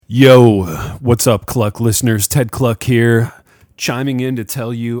Yo, what's up, Cluck listeners? Ted Cluck here, chiming in to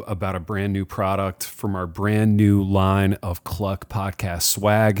tell you about a brand new product from our brand new line of Cluck Podcast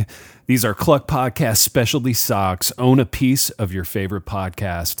swag. These are Cluck Podcast specialty socks. Own a piece of your favorite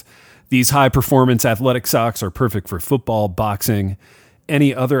podcast. These high-performance athletic socks are perfect for football, boxing,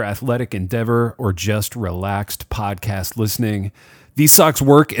 any other athletic endeavor, or just relaxed podcast listening. These socks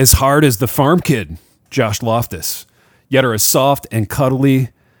work as hard as the farm kid, Josh Loftus, yet are as soft and cuddly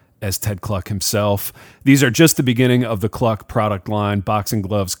as Ted Cluck himself. These are just the beginning of the Cluck product line, boxing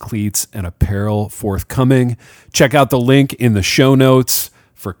gloves, cleats, and apparel forthcoming. Check out the link in the show notes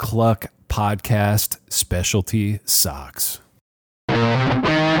for Cluck Podcast specialty socks.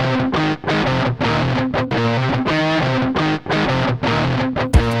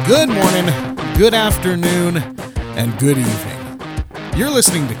 Good morning, good afternoon, and good evening. You're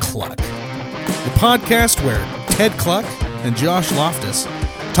listening to Cluck, the podcast where Ted Cluck and Josh Loftus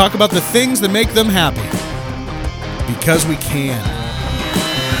talk about the things that make them happy. Because we can.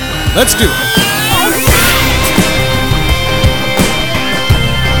 Let's do it.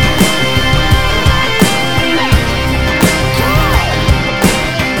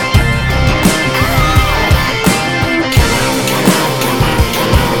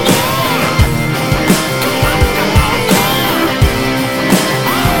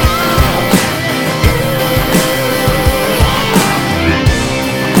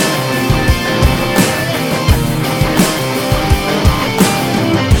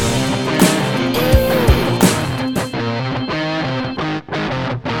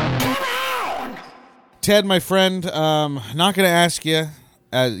 Ted, my friend, not going to ask you,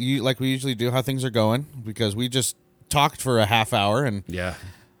 like we usually do, how things are going, because we just talked for a half hour, and Yeah.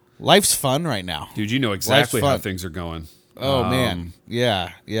 life's fun right now. Dude, you know exactly how things are going. Oh, man. Yeah.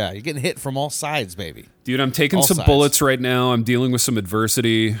 You're getting hit from all sides, baby. Dude, I'm taking All some sides. bullets right now. I'm dealing with some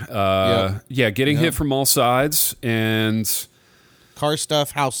adversity. Getting hit from all sides. And Car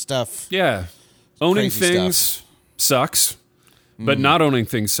stuff, house stuff. yeah, owning Crazy things sucks, but not owning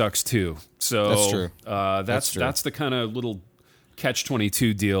things sucks too. So That's true. That's true. That's the kind of little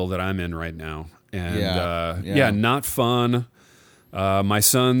catch-22 deal that I'm in right now. And Yeah. not fun. My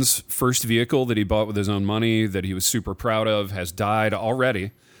son's first vehicle that he bought with his own money that he was super proud of has died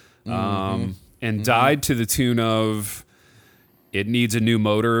already. And died to the tune of it needs a new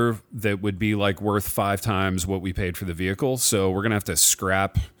motor that would be like worth 5 times what we paid for the vehicle. So we're going to have to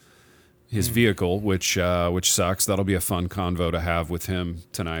scrap his vehicle, which sucks. That'll be a fun convo to have with him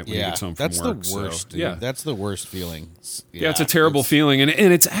tonight when he gets home from That's work. the worst, So, dude. yeah. That's the worst feeling. Yeah, it's a terrible feeling. And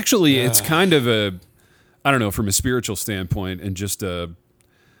it's actually, it's kind of a, I don't know, from a spiritual standpoint and just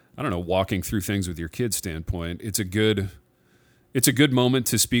walking through things with your kids standpoint, it's a good moment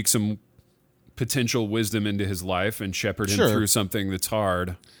to speak some potential wisdom into his life and shepherd him through something that's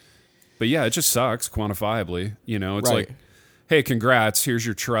hard. But yeah, it just sucks quantifiably. You know, it's Right. like, hey, congrats, here's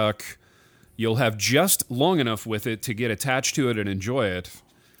your truck. You'll have just long enough with it to get attached to it and enjoy it.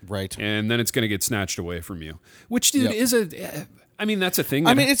 Right. And then it's going to get snatched away from you. Which, dude, Yep. is that's a thing.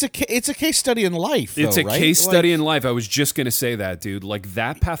 I mean, it's a case study in life, It's though, a right? case study in life. I was just going to say that, dude. Like,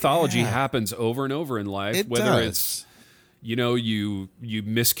 that pathology happens over and over in life. It whether does. it's, you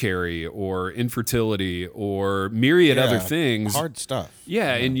miscarry or infertility or myriad other things. Hard stuff.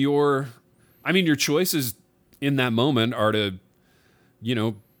 Yeah, and your choices in that moment are to,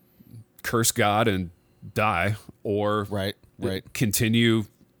 curse God and die, or Right. continue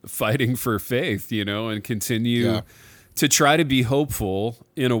fighting for faith, and continue to try to be hopeful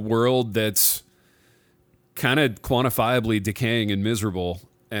in a world that's kind of quantifiably decaying and miserable.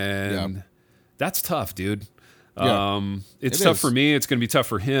 And that's tough, dude. Yeah. It's It tough is. for me. It's going to be tough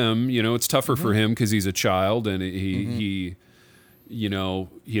for him. It's tougher for him because he's a child and he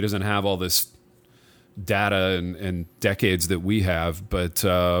doesn't have all this data and decades that we have. But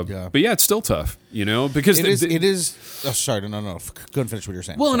yeah, it's still tough, because It is. Oh, sorry. No. Go ahead and finish what you're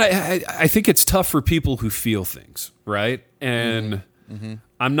saying. Well, and I think it's tough for people who feel things, right? And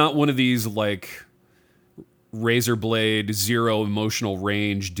I'm not one of these like razor blade, zero emotional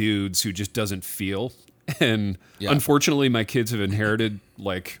range dudes who just doesn't feel. And unfortunately, my kids have inherited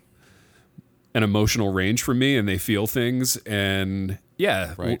like an emotional range from me, and they feel things. And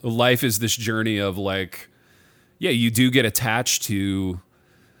life is this journey of like, you do get attached to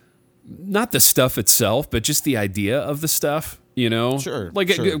not the stuff itself, but just the idea of the stuff, Sure. Like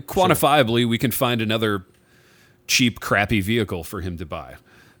quantifiably, we can find another cheap, crappy vehicle for him to buy.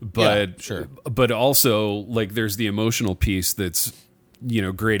 But but also like there's the emotional piece that's,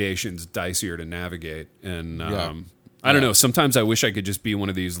 gradations dicier to navigate. And I don't know. Sometimes I wish I could just be one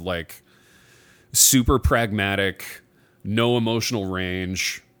of these like super pragmatic, no emotional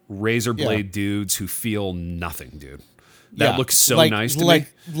range, razor blade dudes who feel nothing, dude. That looks so nice to me.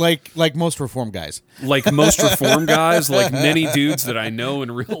 Like most reform guys. Like most reform guys, like many dudes that I know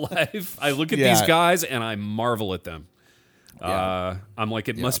in real life. I look at these guys and I marvel at them. I'm like,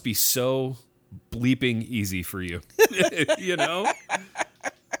 it must be so bleeping easy for you. You know?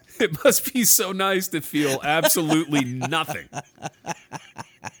 It must be so nice to feel absolutely nothing.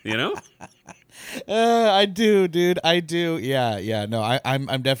 You know? I do, dude. I do. Yeah. No,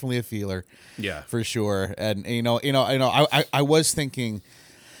 I'm definitely a feeler. Yeah, for sure. And I was thinking,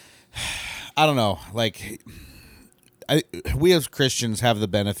 I don't know, like we as Christians have the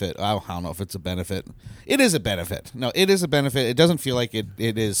benefit. I don't know if it's a benefit. It is a benefit. No, it is a benefit. It doesn't feel like it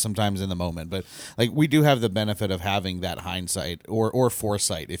is sometimes in the moment, but like we do have the benefit of having that hindsight or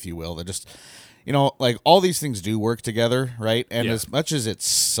foresight, if you will, that just, like all these things do work together, right? And as much as it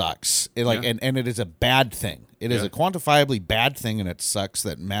sucks, and it is a bad thing. It is a quantifiably bad thing, and it sucks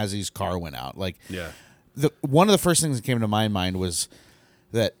that Mazzy's car went out. Like, one of the first things that came to my mind was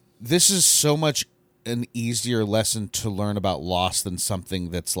that this is so much an easier lesson to learn about loss than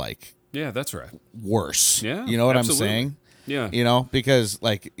something that's like, that's right, worse. Yeah, you know what absolutely. I'm saying? Yeah, because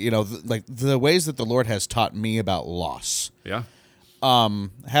like the ways that the Lord has taught me about loss,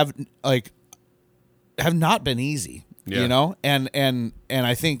 have not been easy. And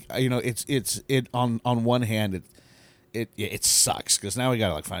I think it's on one hand it sucks because now we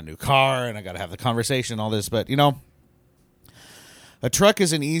gotta like find a new car and I gotta have the conversation and all this, but a truck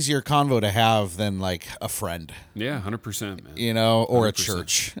is an easier convo to have than like a friend. 100%, man. Or 100%. a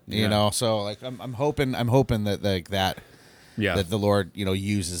church. So like I'm hoping that like that that the Lord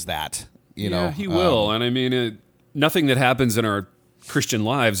uses that. He will, and I mean nothing that happens in our Christian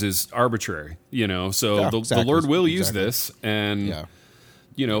lives is arbitrary, so the Lord will use this, and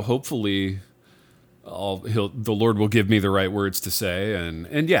hopefully the Lord will give me the right words to say, and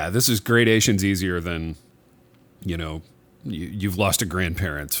this is gradations easier than you've lost a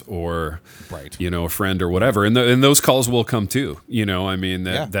grandparent or a friend or whatever, and those calls will come too. I mean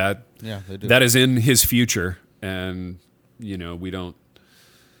that is in His future, and we don't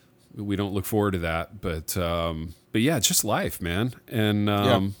look forward to that, but yeah, it's just life, man.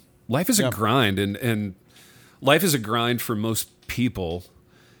 And life is a grind, and life is a grind for most people.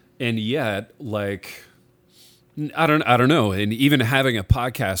 And yet, like, I don't know. And even having a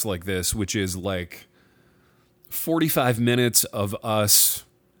podcast like this, which is like 45 minutes of us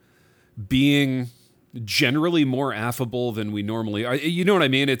being generally more affable than we normally are. You know what I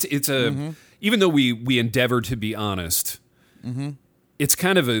mean? It's even though we endeavor to be honest, it's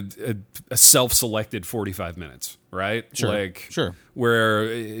kind of a self-selected 45 minutes, right? Sure.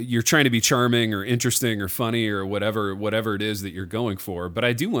 Where you're trying to be charming or interesting or funny or whatever it is that you're going for. But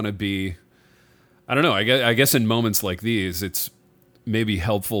I do want to be, I don't know, I guess in moments like these, it's maybe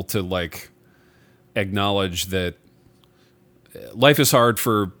helpful to like acknowledge that life is hard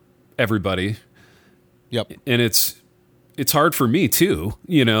for everybody. Yep. And it's hard for me too,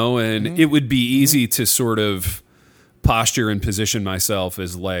 and it would be easy to sort of posture and position myself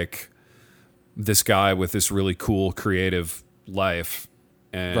as like this guy with this really cool creative life,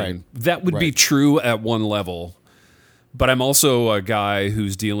 and that would be true at one level, but I'm also a guy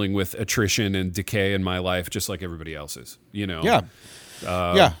who's dealing with attrition and decay in my life just like everybody else is.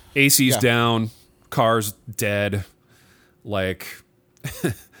 AC's down, car's dead, like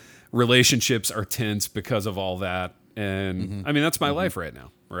relationships are tense because of all that, and I mean that's my life right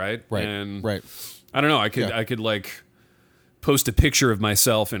now, right? And I don't know, I could like post a picture of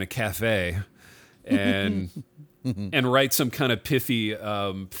myself in a cafe and write some kind of pithy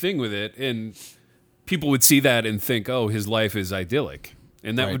thing with it, and people would see that and think, oh, his life is idyllic,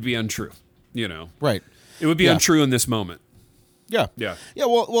 and that would be untrue. It would be untrue in this moment. Yeah.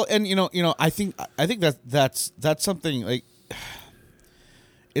 Well, and I think that's something like,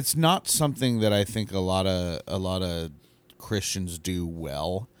 it's not something that I think a lot of Christians do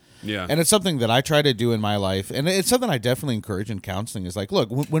well. Yeah. And it's something that I try to do in my life, and it's something I definitely encourage in counseling. Is like, look,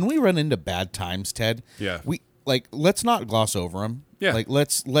 when we run into bad times, Ted, we let's not gloss over them. Yeah. Like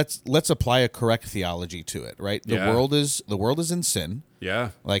let's apply a correct theology to it, right? The world is in sin. Yeah.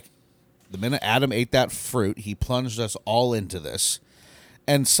 Like the minute Adam ate that fruit, he plunged us all into this.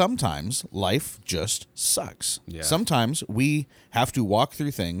 And sometimes life just sucks. Yeah. Sometimes we have to walk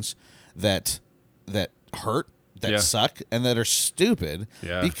through things that hurt, that suck, and that are stupid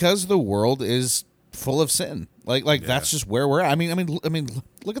because the world is full of sin. Like that's just where we're at. I mean,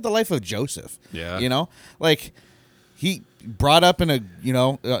 look at the life of Joseph. Yeah. Like he brought up in a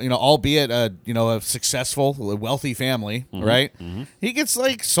albeit a successful, wealthy family, right? Mm-hmm. He gets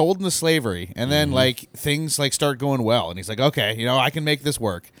like sold into slavery, and then like things like start going well, and he's like, okay, I can make this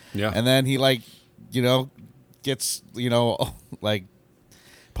work. Yeah. And then he gets like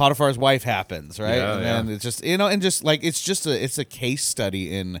Potiphar's wife happens, right? Yeah, and then it's just it's a case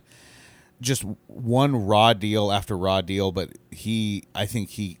study in just one raw deal after raw deal, but I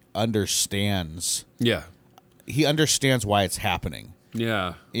think he understands. Yeah. He understands why it's happening.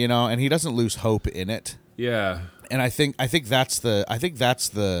 Yeah. And he doesn't lose hope in it. Yeah. And I think that's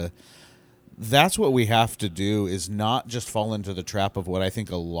what we have to do, is not just fall into the trap of what I think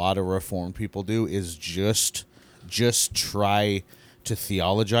a lot of Reformed people do, is just try to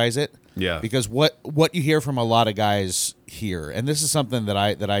theologize it. Yeah. Because what you hear from a lot of guys here, and this is something that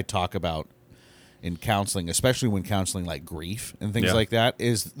I talk about in counseling, especially when counseling like grief and things like that,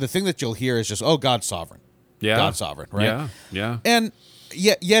 is the thing that you'll hear is just, oh, God's sovereign. Yeah. God's sovereign, right? Yeah. Yeah. And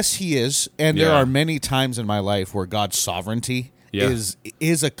yes, he is. And there are many times in my life where God's sovereignty is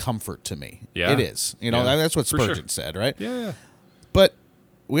a comfort to me. Yeah. It is. That's what Spurgeon said, right? Yeah. But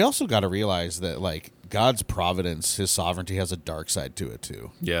we also got to realize that like God's providence, his sovereignty has a dark side to it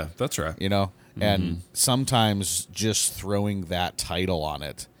too. Yeah, that's right. And sometimes just throwing that title on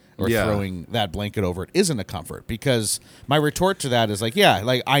it or throwing that blanket over it isn't a comfort, because my retort to that is like,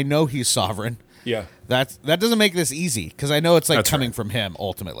 I know he's sovereign. Yeah. That doesn't make this easy, because I know it's like That's coming right. from him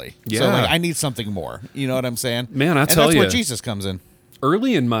ultimately. Yeah. So like, I need something more. You know what I'm saying? Man, I and tell that's you, where Jesus comes in.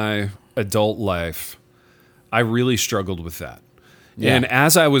 Early in my adult life, I really struggled with that. Yeah. And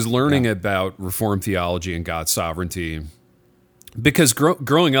as I was learning about Reformed theology and God's sovereignty, because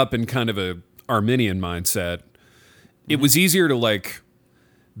growing up in kind of a Arminian mindset, it was easier to like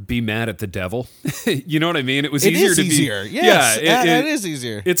be mad at the devil. You know what I mean? It was easier to easier. be. Yes, Yeah, it is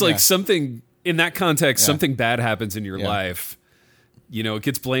easier. It's like something in that context, something bad happens in your life. It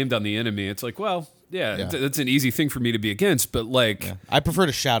gets blamed on the enemy. It's like, well, that's an easy thing for me to be against. But like, I prefer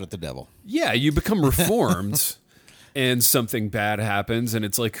to shout at the devil. Yeah, you become reformed. And something bad happens, and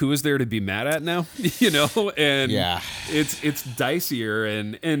it's like, who is there to be mad at now? And it's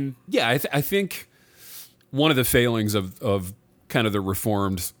dicier, and I think one of the failings of kind of the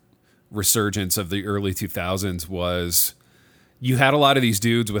Reformed resurgence of the early 2000s was you had a lot of these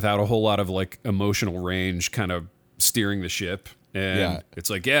dudes without a whole lot of like emotional range, kind of steering the ship, and it's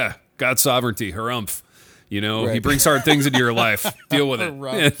like, God's sovereignty, harumph. He brings hard things into your life. Deal with it.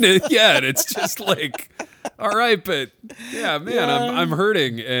 And it's just like, all right, but I'm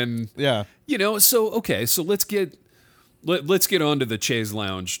hurting, and so let's get onto the chaise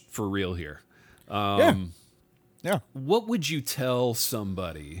lounge for real here. What would you tell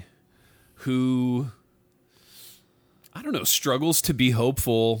somebody who, I don't know, struggles to be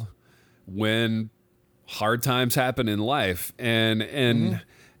hopeful when hard times happen in life? And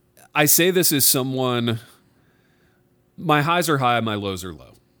I say this as someone, my highs are high, my lows are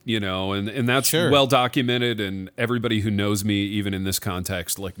low, and that's well documented, and everybody who knows me, even in this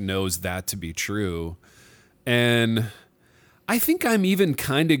context, like knows that to be true. And I think I'm even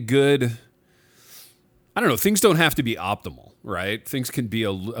kind of good. I don't know, things don't have to be optimal, right? Things can be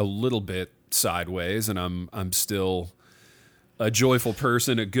a little bit sideways, and I'm still a joyful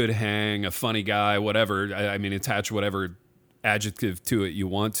person, a good hang, a funny guy, whatever. I mean, attach whatever adjective to it you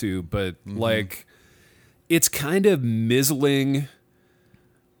want to, but like, it's kind of mizzling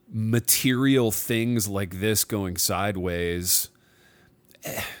material things like this going sideways.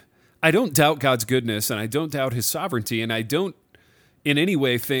 I don't doubt God's goodness, and I don't doubt his sovereignty, and I don't in any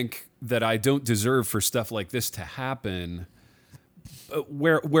way think that I don't deserve for stuff like this to happen.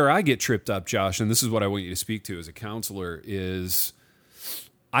 Where I get tripped up, Josh, and this is what I want you to speak to as a counselor, is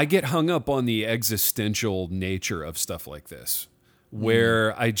I get hung up on the existential nature of stuff like this,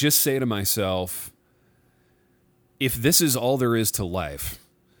 where I just say to myself, if this is all there is to life,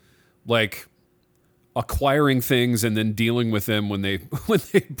 like acquiring things and then dealing with them when they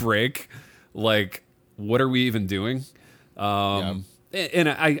break, like, what are we even doing? And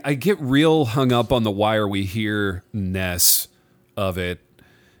I get real hung up on the why are we here-ness of it.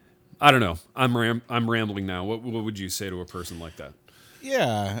 I don't know. I'm rambling now. What would you say to a person like that?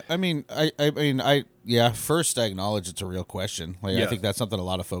 Yeah, I mean, first I acknowledge it's a real question. Like, I think that's something a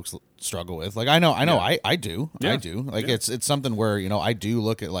lot of folks struggle with. Like, I know, I do. Yeah. I do. Like, it's something where, I do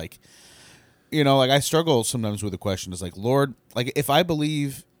look at, like, like I struggle sometimes with the question is like, Lord, like, if I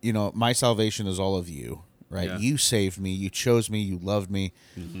believe, my salvation is all of you, right? Yeah. You saved me, you chose me, you loved me.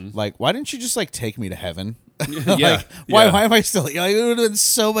 Mm-hmm. Like, why didn't you just like take me to heaven? Like, why am I still? Like, it would have been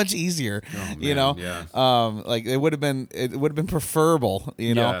so much easier. Oh, man, like it would have been preferable,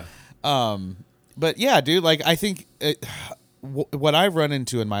 But yeah, dude, like I think what I run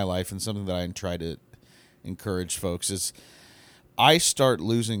into in my life and something that I try to encourage folks is I start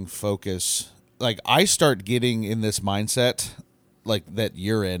losing focus. Like I start getting in this mindset like that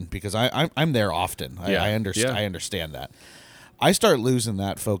you're in because I'm there often. Yeah. I understand. Yeah. I understand that. I start losing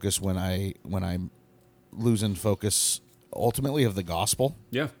that focus when I'm losing focus ultimately of the gospel.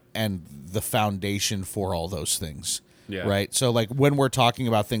 Yeah. And the foundation for all those things. Yeah. Right. So like when we're talking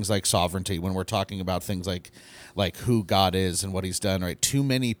about things like sovereignty, when we're talking about things like who God is and what he's done, right? Too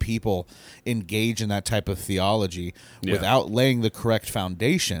many people engage in that type of theology without laying the correct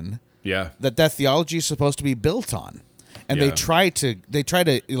foundation that theology is supposed to be built on. And they try to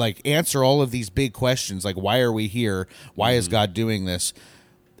like answer all of these big questions like why are we here? Why is God doing this?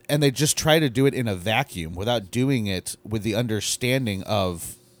 And they just try to do it in a vacuum without doing it with the understanding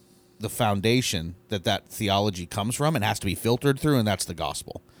of the foundation that theology comes from and has to be filtered through, and that's the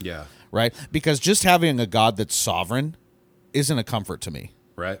gospel. Yeah. Right? Because just having a God that's sovereign isn't a comfort to me.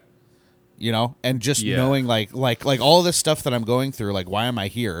 Right. You know? And just knowing like all this stuff that I'm going through, like why am I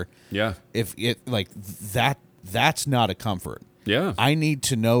here? Yeah. If it like that's not a comfort. Yeah. I need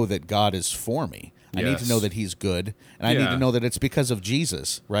to know that God is for me. I need to know that he's good, and I need to know that it's because of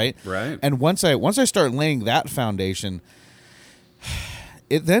Jesus, right? Right. And once I start laying that foundation,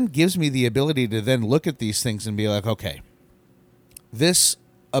 it then gives me the ability to then look at these things and be like, okay, this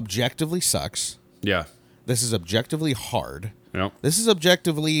objectively sucks. Yeah. This is objectively hard. Yep. This is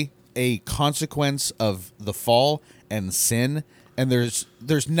objectively a consequence of the fall and sin, and there's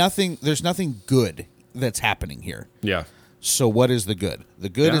nothing good that's happening here. Yeah. So what is the good? The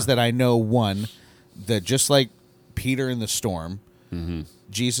good is that I know, one, that just like Peter in the storm,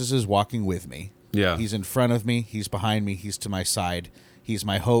 Jesus is walking with me. Yeah. He's in front of me. He's behind me. He's to my side. He's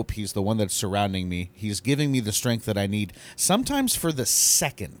my hope. He's the one that's surrounding me. He's giving me the strength that I need. Sometimes for the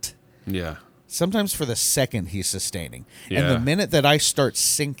second. Yeah. Sometimes for the second he's sustaining. Yeah. And the minute that I start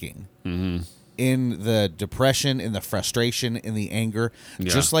sinking in the depression, in the frustration, in the anger,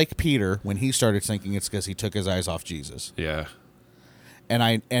 just like Peter, when he started sinking, it's because he took his eyes off Jesus. Yeah.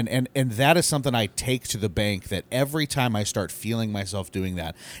 And and that is something I take to the bank, that every time I start feeling myself doing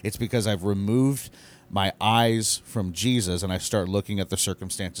that, it's because I've removed my eyes from Jesus and I start looking at the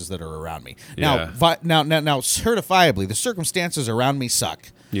circumstances that are around me. Now, certifiably, the circumstances around me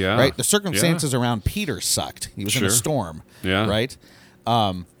suck. Yeah. Right? The circumstances around Peter sucked. He was in a storm. Yeah. Right?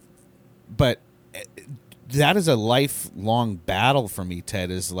 But that is a lifelong battle for me,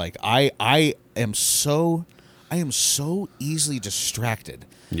 Ted, is like I am so easily distracted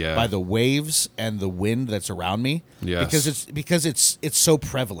by the waves and the wind that's around me. Yes. Because it's so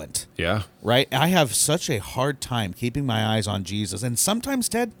prevalent. Yeah. Right? I have such a hard time keeping my eyes on Jesus. And sometimes,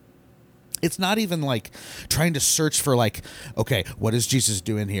 Ted, it's not even like trying to search for like, okay, what is Jesus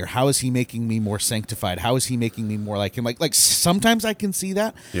doing here? How is he making me more sanctified? How is he making me more like him? Like sometimes I can see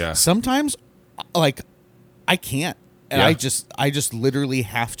that. Yeah. Sometimes like I can't. And I just literally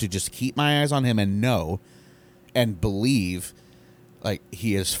have to just keep my eyes on him and know and believe like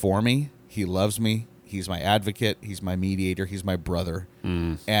he is for me. He loves me. He's my advocate. He's my mediator. He's my brother.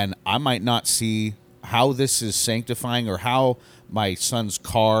 And I might not see how this is sanctifying or how my son's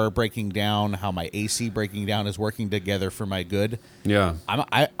car breaking down, how my AC breaking down is working together for my good. Yeah.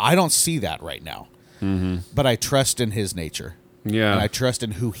 I don't see that right now. But I trust in his nature. Yeah. And I trust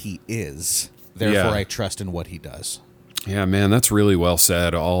in who he is. Therefore, I trust in what he does. Yeah, man, that's really well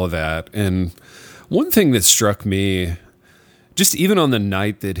said, all of that. And one thing that struck me, just even on the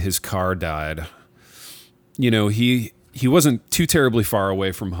night that his car died, you know, he wasn't too terribly far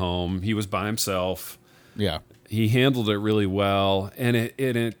away from home. He was by himself. Yeah. He handled it really well, and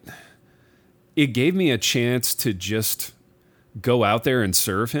it gave me a chance to just go out there and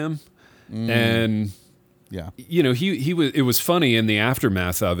serve him. And you know, it was funny in the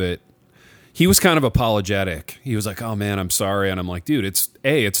aftermath of it. He was kind of apologetic. He was like, "Oh man, I'm sorry," and I'm like, "Dude,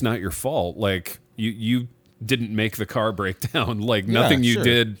 it's not your fault. Like you didn't make the car break down. Like nothing you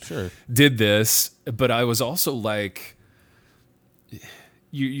did this." But I was also like,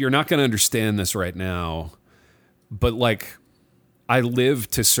 "You're not going to understand this right now." But like, I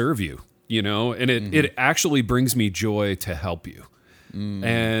live to serve you, you know, and it actually brings me joy to help you.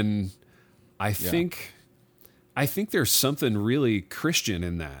 And I think there's something really Christian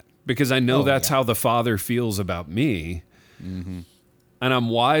in that, because I know that's how the Father feels about me. And I'm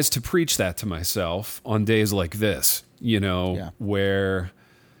wise to preach that to myself on days like this, you know, where,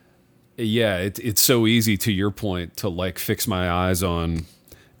 it's so easy, to your point, to like fix my eyes on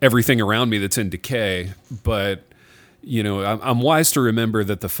everything around me that's in decay. But you know, I'm wise to remember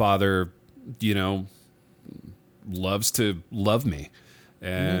that the Father, you know, loves to love me.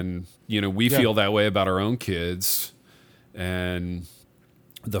 And, we feel that way about our own kids. And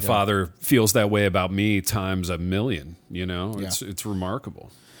the Father feels that way about me times a million, It's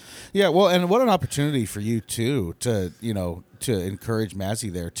remarkable. Yeah, well, and what an opportunity for you too to encourage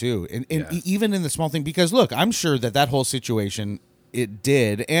Mazzy there too, and even in the small thing, because look, I'm sure that whole situation it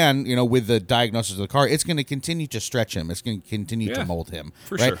did, and with the diagnosis of the car, it's going to continue to stretch him, it's going to continue to mold him,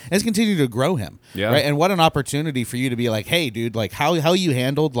 for right? sure, and it's continue to grow him, right? And what an opportunity for you to be like, hey, dude, like how you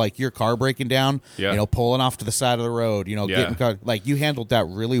handled like your car breaking down, pulling off to the side of the road, getting car, like you handled that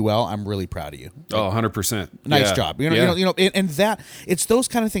really well. I'm really proud of you. Like, 100%. Nice job. And that it's those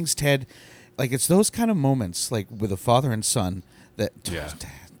kind of things, Ted. Like it's those kind of moments, like with a father and son. That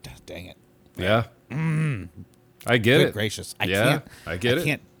dang it. Yeah. I get Good it. Gracious. I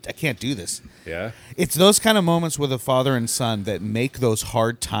can't do this. Yeah. It's those kind of moments with a father and son that make those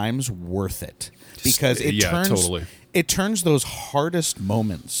hard times worth it, because it turns those hardest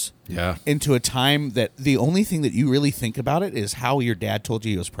moments into a time that the only thing that you really think about it is how your dad told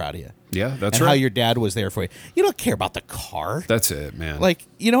you he was proud of you. Yeah, that's and right. How your dad was there for you. You don't care about the car. That's it, man. Like,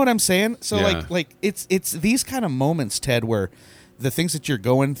 you know what I'm saying? So like it's these kind of moments, Ted, where the things that you're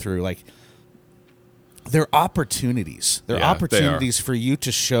going through, like, they're opportunities. They're opportunities for you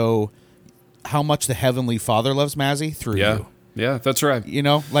to show how much the Heavenly Father loves Mazzy through you. Yeah, that's right.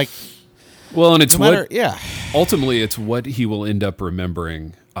 Well, and it's ultimately it's what he will end up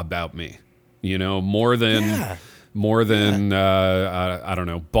remembering about me. More than I don't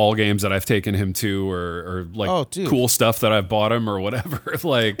know, ball games that I've taken him to, or cool stuff that I've bought him or whatever.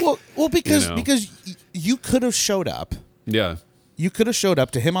 Because you could have showed up. Yeah. You could have showed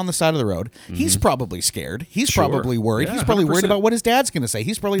up to him on the side of the road. Mm-hmm. He's probably scared. He's probably worried. Yeah, he's probably 100%. worried about what his dad's going to say.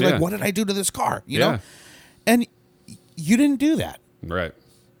 He's probably like, what did I do to this car? You know? And you didn't do that. Right.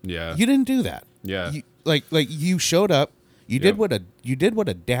 Yeah. You didn't do that. Yeah. You showed up. You did what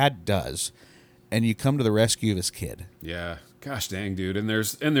a dad does, and you come to the rescue of his kid. Yeah. Gosh dang, dude. And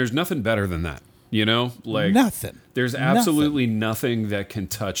there's nothing better than that. Nothing. There's absolutely nothing that can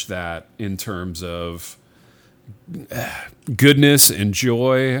touch that in terms of goodness and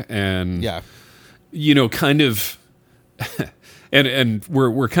joy and kind of and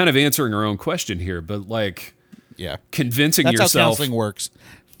we're kind of answering our own question here, but convincing That's yourself how counseling works.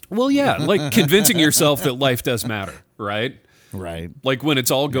 Well, like convincing yourself that life does matter, right? Right. Like when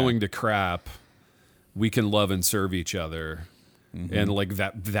it's all going to crap, we can love and serve each other. Mm-hmm. And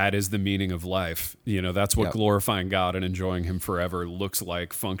that is the meaning of life. That's what glorifying God and enjoying him forever looks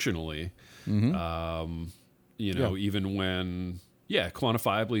like functionally. Mm-hmm. Even when,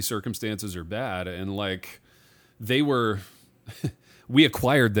 quantifiably circumstances are bad, and we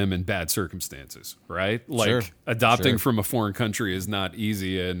acquired them in bad circumstances, right? Adopting from a foreign country is not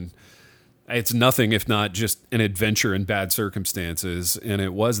easy, and it's nothing if not just an adventure in bad circumstances, and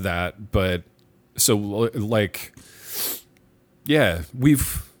it was that. But so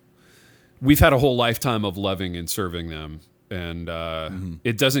we've had a whole lifetime of loving and serving them. And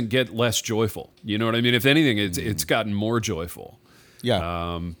it doesn't get less joyful. You know what I mean? If anything, it's gotten more joyful.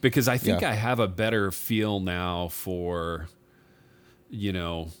 Yeah. Because I think I have a better feel now for,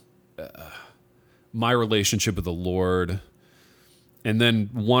 my relationship with the Lord, and then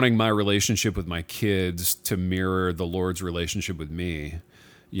wanting my relationship with my kids to mirror the Lord's relationship with me.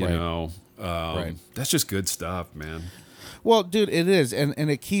 That's just good stuff, man. Well, dude, it is, and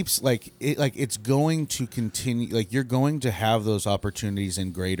it keeps it's going to continue. Like, you're going to have those opportunities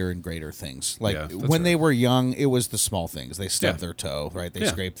in greater and greater things. When they were young, it was the small things. They stubbed their toe, right? They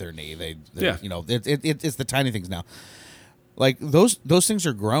scraped their knee. It's the tiny things now. Like those things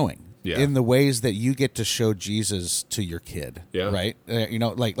are growing in the ways that you get to show Jesus to your kid. Yeah. Right.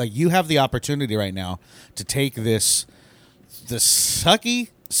 Like you have the opportunity right now to take this sucky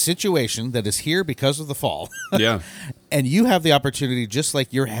situation that is here because of the fall. And you have the opportunity, just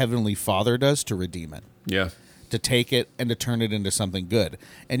like your Heavenly Father does, to redeem it. Yeah. To take it and to turn it into something good.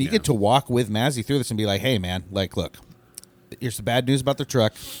 And you get to walk with Mazzy through this and be like, hey, man, look, here's the bad news about the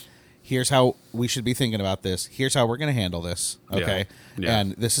truck. Here's how we should be thinking about this. Here's how we're going to handle this. Okay. Yeah.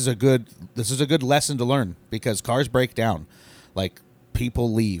 And this is a good lesson to learn, because cars break down.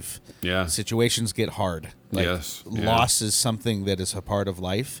 People leave. Yeah. Situations get hard. Loss is something that is a part of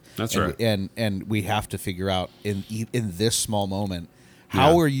life. That's right. And we have to figure out in this small moment,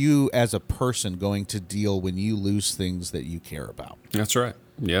 how are you as a person going to deal when you lose things that you care about? That's right.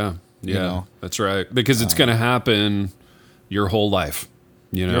 Yeah. Yeah. That's right. Because it's going to happen your whole life.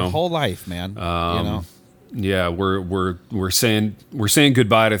 Your whole life, man. Yeah, we're saying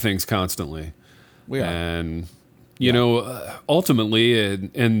goodbye to things constantly. We are. And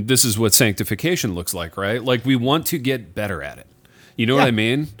ultimately, and this is what sanctification looks like, right? Like, we want to get better at it. You know what I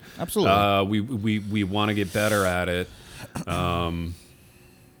mean? Absolutely. We want to get better at it.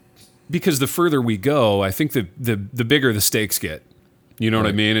 Because the further we go, I think the bigger the stakes get. You know what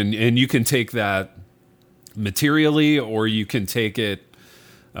I mean? And you can take that materially, or you can take it,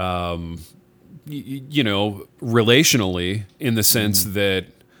 relationally, in the sense that,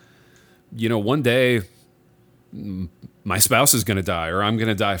 one day my spouse is going to die, or I'm going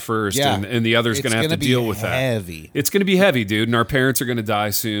to die first, and the other's going to have to deal with that. It's going to be heavy, dude. And our parents are going to die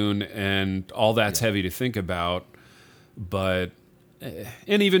soon, and all that's heavy to think about. But,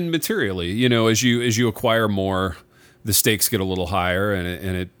 and even materially, as you acquire more, the stakes get a little higher,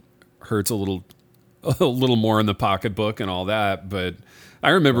 and it hurts a little more in the pocketbook and all that. But I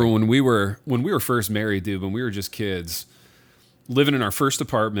remember when we were first married, dude, when we were just kids, living in our first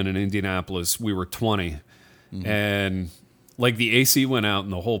apartment in Indianapolis. We were 20, and like the AC went out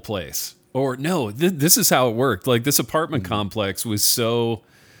in the whole place. Or no, this is how it worked. Like this apartment complex was so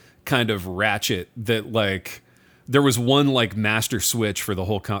kind of ratchet that like there was one like master switch for the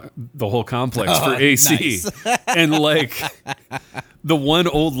whole complex for AC, nice. And like the one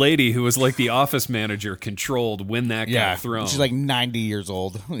old lady who was like the office manager controlled when that got thrown. She's like 90 years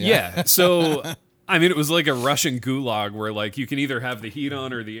old. Yeah. So I mean, it was like a Russian gulag where like you can either have the heat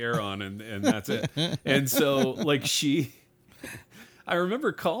on or the air on, and that's it. And so like I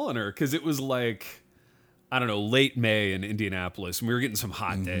remember calling her because it was like, I don't know, late May in Indianapolis, and we were getting some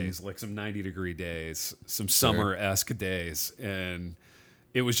hot days, like some 90-degree days, some summer-esque days, and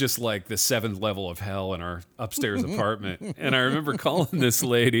it was just like the 7th level of hell in our upstairs apartment. And I remember calling this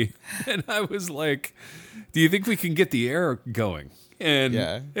lady, and I was like, do you think we can get the air going? And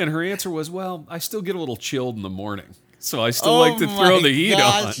her answer was, well, I still get a little chilled in the morning, so I still like to throw the heat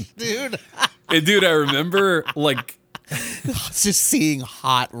on. Dude. And dude, I remember like just seeing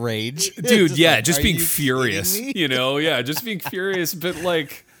hot rage, dude. Just being furious, just being furious. But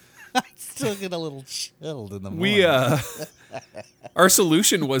like, I still get a little chilled in the morning. Our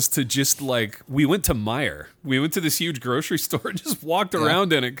solution was to just like, we went to Meijer. We went to this huge grocery store and just walked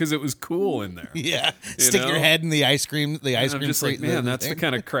around in it because it was cool in there. Yeah, stick your head in the ice cream. I'm just like, man, that's the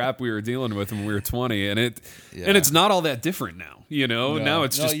kind of crap we were dealing with when we were 20, and it's not all that different now. Now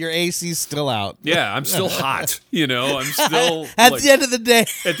it's just your AC's still out. Yeah, I'm still hot. I'm still at the end of the day.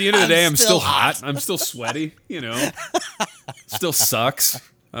 At the end of the day, I'm still hot. I'm still sweaty. Still sucks.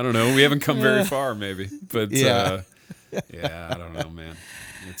 I don't know. We haven't come very far, maybe, but I don't know, man.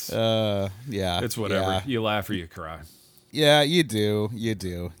 It's it's whatever. Yeah. You laugh or you cry. Yeah, you do.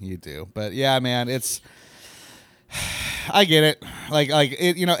 But yeah, man, it's. I get it. Like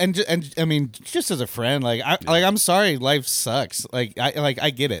it, and I mean, just as a friend, I'm sorry, life sucks. I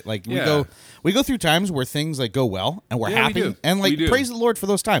get it. Like we go through times where things like go well and we're happy, and like praise the Lord for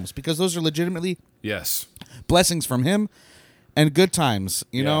those times, because those are legitimately blessings from Him and good times,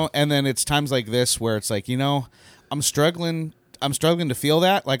 you know. And then it's times like this where it's like, I'm struggling to feel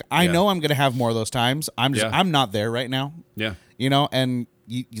that. Like I know I'm going to have more of those times. I'm not there right now. Yeah. And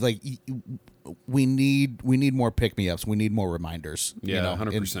we need more pick-me-ups. We need more reminders. Yeah,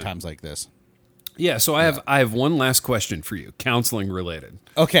 100%. In times like this. Yeah. So I have one last question for you, counseling related.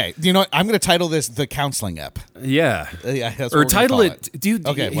 Okay. I'm going to title this "The Counseling App." Yeah. That's or title it, dude.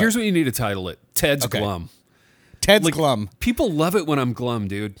 Okay. Here's what you need to title it: Ted's Glum. Ted's Glum. People love it when I'm glum,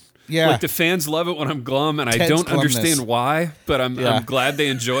 dude. Yeah. Like the fans love it when I'm glum, and I don't understand why, but I'm glad they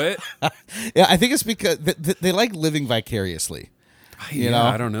enjoy it. Yeah, I think it's because they like living vicariously.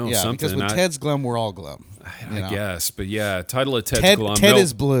 I don't know. Yeah, something. Because with Ted's glum, we're all glum. I guess, but title it Ted's Glum. Ted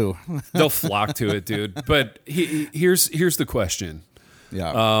is blue. They'll flock to it, dude. But here's the question.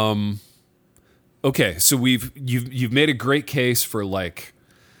 Yeah. Okay, so you've made a great case for like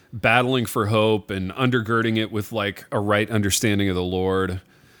battling for hope and undergirding it with like a right understanding of the Lord.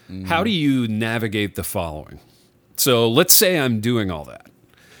 How do you navigate the following? So let's say I'm doing all that.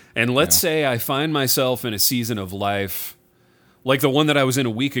 And let's say I find myself in a season of life like the one that I was in a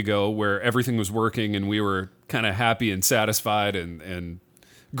week ago, where everything was working and we were kind of happy and satisfied and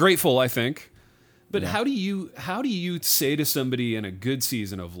grateful, I think. But how do you say to somebody in a good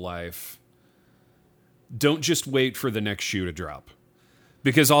season of life, don't just wait for the next shoe to drop?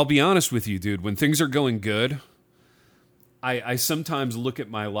 Because I'll be honest with you, dude, when things are going good, I sometimes look at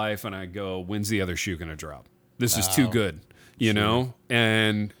my life and I go, when's the other shoe going to drop? This is too good, you know?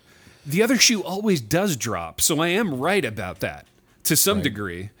 And the other shoe always does drop. So I am right about that to some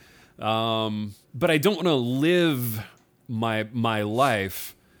degree. But I don't want to live my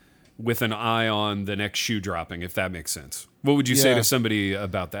life with an eye on the next shoe dropping, if that makes sense. What would you say to somebody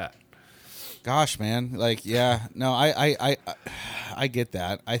about that? Gosh, man. Like, no, I get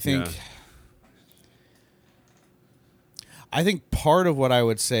that. I think... I think part of what I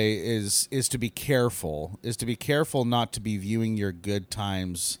would say is to be careful, not to be viewing your good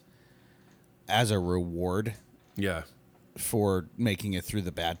times as a reward Yeah. for making it through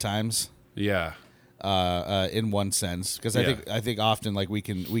the bad times. Yeah. In one sense, because I think often like we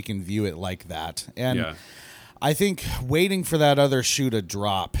can view it like that, and Yeah. I think waiting for that other shoe to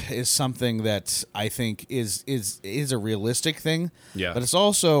drop is something that I think is a realistic thing. Yeah. But it's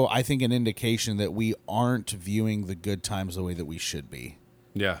also, I think, an indication that we aren't viewing the good times the way that we should be.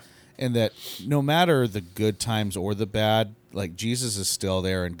 Yeah. And that no matter the good times or the bad, like Jesus is still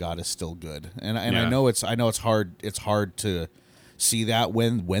there and God is still good. And Yeah. I know it's hard to see that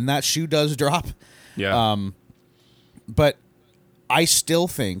when that shoe does drop. Yeah. But I still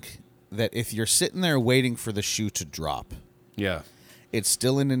think that if you're sitting there waiting for the shoe to drop, Yeah. it's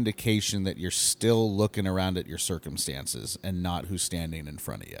still an indication that you're still looking around at your circumstances and not who's standing in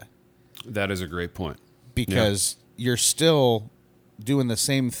front of you. That is a great point. Because you're still doing the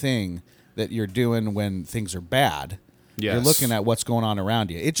same thing that you're doing when things are bad. Yes. You're looking at what's going on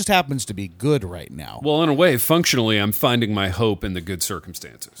around you. It just happens to be good right now. Well, in a way, functionally, I'm finding my hope in the good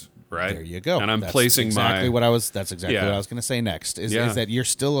circumstances. Right. There you go. And I'm that's placing exactly my. what I was. That's exactly Yeah. what I was going to say next. Is Yeah. that you're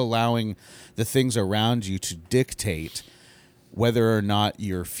still allowing the things around you to dictate whether or not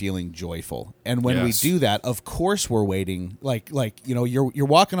you're feeling joyful. And when Yes. we do that, of course, we're waiting. Like you're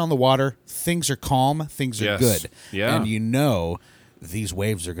walking on the water. Things are calm. Things are Yes. good. Yeah. And these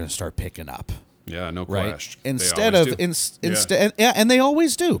waves are going to start picking up. Yeah. No Right. question. Instead They of always do. instead, and they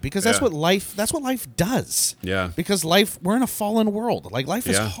always do, because that's Yeah. what life does. Yeah. Because we're in a fallen world. Like life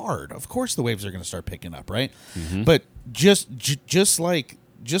is Yeah. hard. Of course, the waves are going to start picking up, right? Mm-hmm. But just like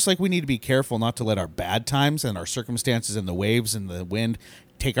we need to be careful not to let our bad times and our circumstances and the waves and the wind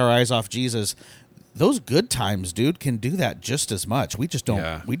take our eyes off Jesus. Those good times, dude, can do that just as much. We just don't.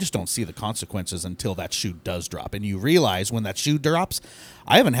 Yeah. We just don't see the consequences until that shoe does drop, and you realize when that shoe drops,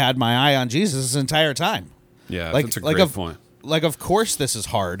 I haven't had my eye on Jesus this entire time. Yeah. That's a great point. Like, of course, this is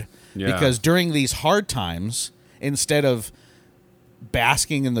hard Yeah. because during these hard times, instead of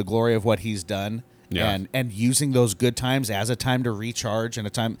basking in the glory of what He's done Yeah. and using those good times as a time to recharge and a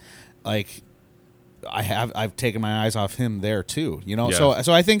time like I've taken my eyes off Him there too. You know, Yeah.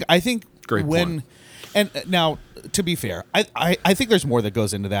 so I think Great when. point. And now, to be fair, I think there's more that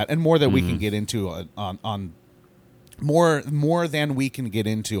goes into that, and more that we can get into on more than we can get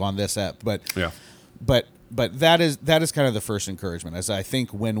into on this app. But Yeah. but that is kind of the first encouragement. As I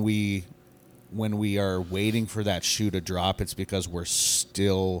think when we are waiting for that shoe to drop, it's because we're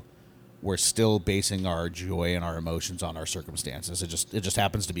still basing our joy and our emotions on our circumstances. It just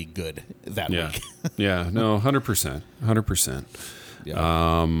happens to be good that Yeah. week. Yeah. No. 100%. 100%.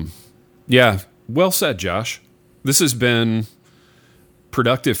 Yeah. Yeah. Well said, Josh. This has been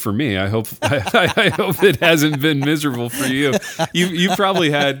productive for me. I hope I hope it hasn't been miserable for you. You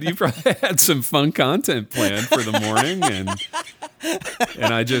probably had some fun content planned for the morning,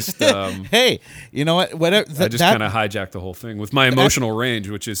 and I just Hey, you know what? Whatever. I just kind of hijacked the whole thing with my emotional range,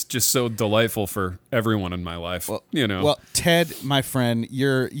 which is just so delightful for everyone in my life. Well, Ted, my friend,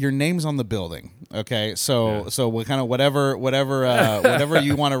 your name's on the building. Okay, so we'll kind of whatever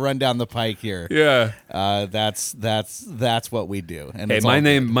you want to run down the pike here. Yeah. That's what we do. And Hey, it's my all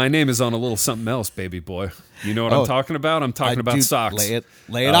name good. my name is on a little something else, baby boy. You know what I'm talking about? I'm talking about Dude, socks.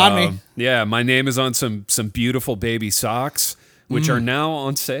 Lay it on me. Yeah, my name is on some beautiful baby socks, which are now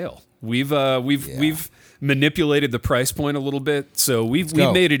on sale. We've manipulated the price point a little bit, so we've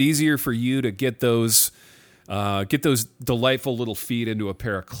go. made it easier for you to get those delightful little feet into a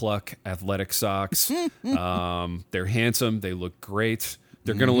pair of Cluck athletic socks. They're handsome. They look great.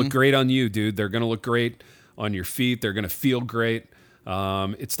 They're going to look great on you, dude. They're going to look great on your feet. They're going to feel great.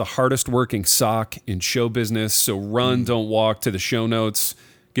 It's the hardest working sock in show business. So run, don't walk to the show notes.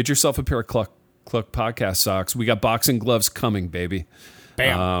 Get yourself a pair of Cluck podcast socks. We got boxing gloves coming, baby.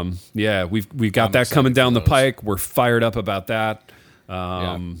 Bam. Yeah, we've got I'm that excited coming down for the those. pike. We're fired up about that.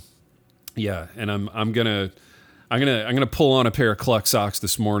 Yeah. Yeah, and I'm gonna pull on a pair of Cluck socks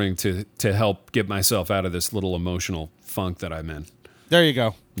this morning to help get myself out of this little emotional funk that I'm in. There you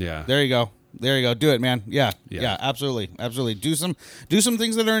go. Yeah. There you go. Do it, man. Yeah. Absolutely. Do some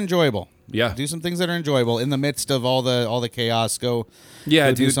things that are enjoyable. Yeah. Do some things that are enjoyable in the midst of all the chaos. Go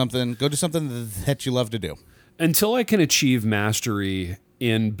do dude. something. Go do something that you love to do. Until I can achieve mastery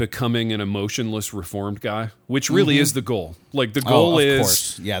in becoming an emotionless reformed guy, which really is the goal. Like the goal of is,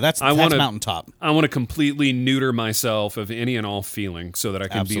 course. Yeah, that's wanna- mountaintop. I want to completely neuter myself of any and all feeling so that I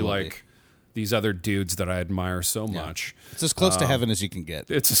can Absolutely. be like these other dudes that I admire so much. It's as close to heaven as you can get.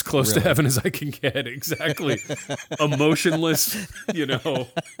 It's as close to heaven as I can get. Exactly. Emotionless,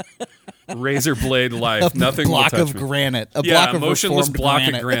 razor blade life. Nothing will block touch of me. granite. A Yeah, block of motionless reformed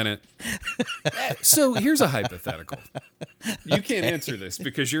block granite. of granite. So here's a hypothetical. You can't answer this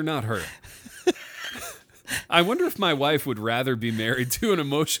because you're not her. I wonder if my wife would rather be married to an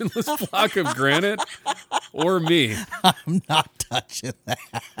emotionless block of granite or me. I'm not touching that.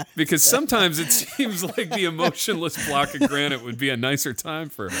 Because sometimes it seems like the emotionless block of granite would be a nicer time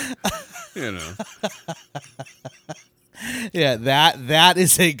for her. You know. Yeah, that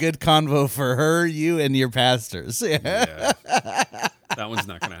is a good convo for her, you, and your pastors. Yeah. That one's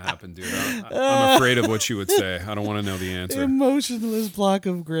not going to happen, dude. I'm afraid of what she would say. I don't want to know the answer. Emotionless block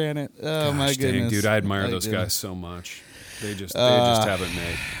of granite. Oh, my Gosh, dang, goodness. dude, I admire those guys so much. They just have it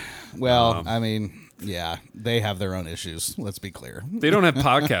made. Well, I mean, yeah, they have their own issues. Let's be clear. They don't have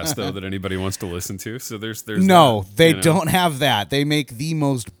podcasts though that anybody wants to listen to. So there's no, that, they don't have that. They make the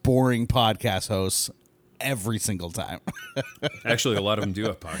most boring podcast hosts every single time. Actually, a lot of them do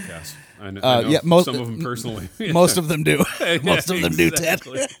have podcasts. I know some of them personally. Most of them do. Most of them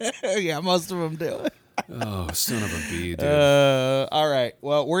exactly. do, Ted. Yeah, most of them do. Oh, son of a bee, dude. All right.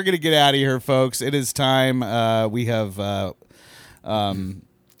 Well, we're going to get out of here, folks. It is time. We have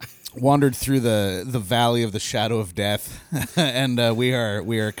wandered through the valley of the shadow of death, and we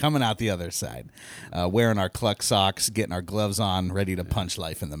are coming out the other side, wearing our Cluck socks, getting our gloves on, ready to punch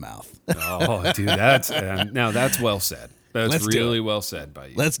life in the mouth. Oh, dude, that's well said. That's really well said by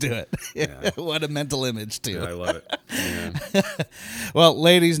you. Let's do it. Yeah. What a mental image, too. Yeah, I love it. Yeah. Well,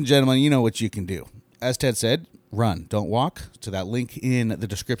 ladies and gentlemen, you know what you can do. As Ted said, run, don't walk. To that link in the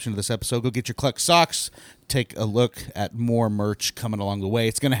description of this episode, go get your Cluck socks. Take a look at more merch coming along the way.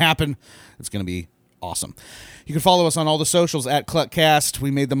 It's going to happen. It's going to be awesome. You can follow us on all the socials at Cluckcast.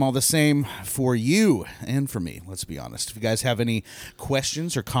 We made them all the same for you and for me, let's be honest. If you guys have any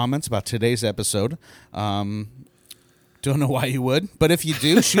questions or comments about today's episode, don't know why you would, but if you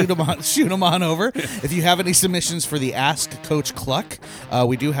do, shoot them on over. If you have any submissions for the Ask Coach Cluck,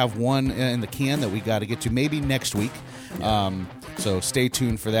 we do have one in the can that we got to get to maybe next week. So stay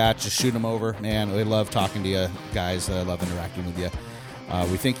tuned for that. Just shoot them over. Man, we love talking to you guys. I love interacting with you.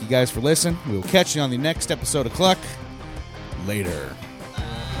 We thank you guys for listening. We will catch you on the next episode of Cluck. Later.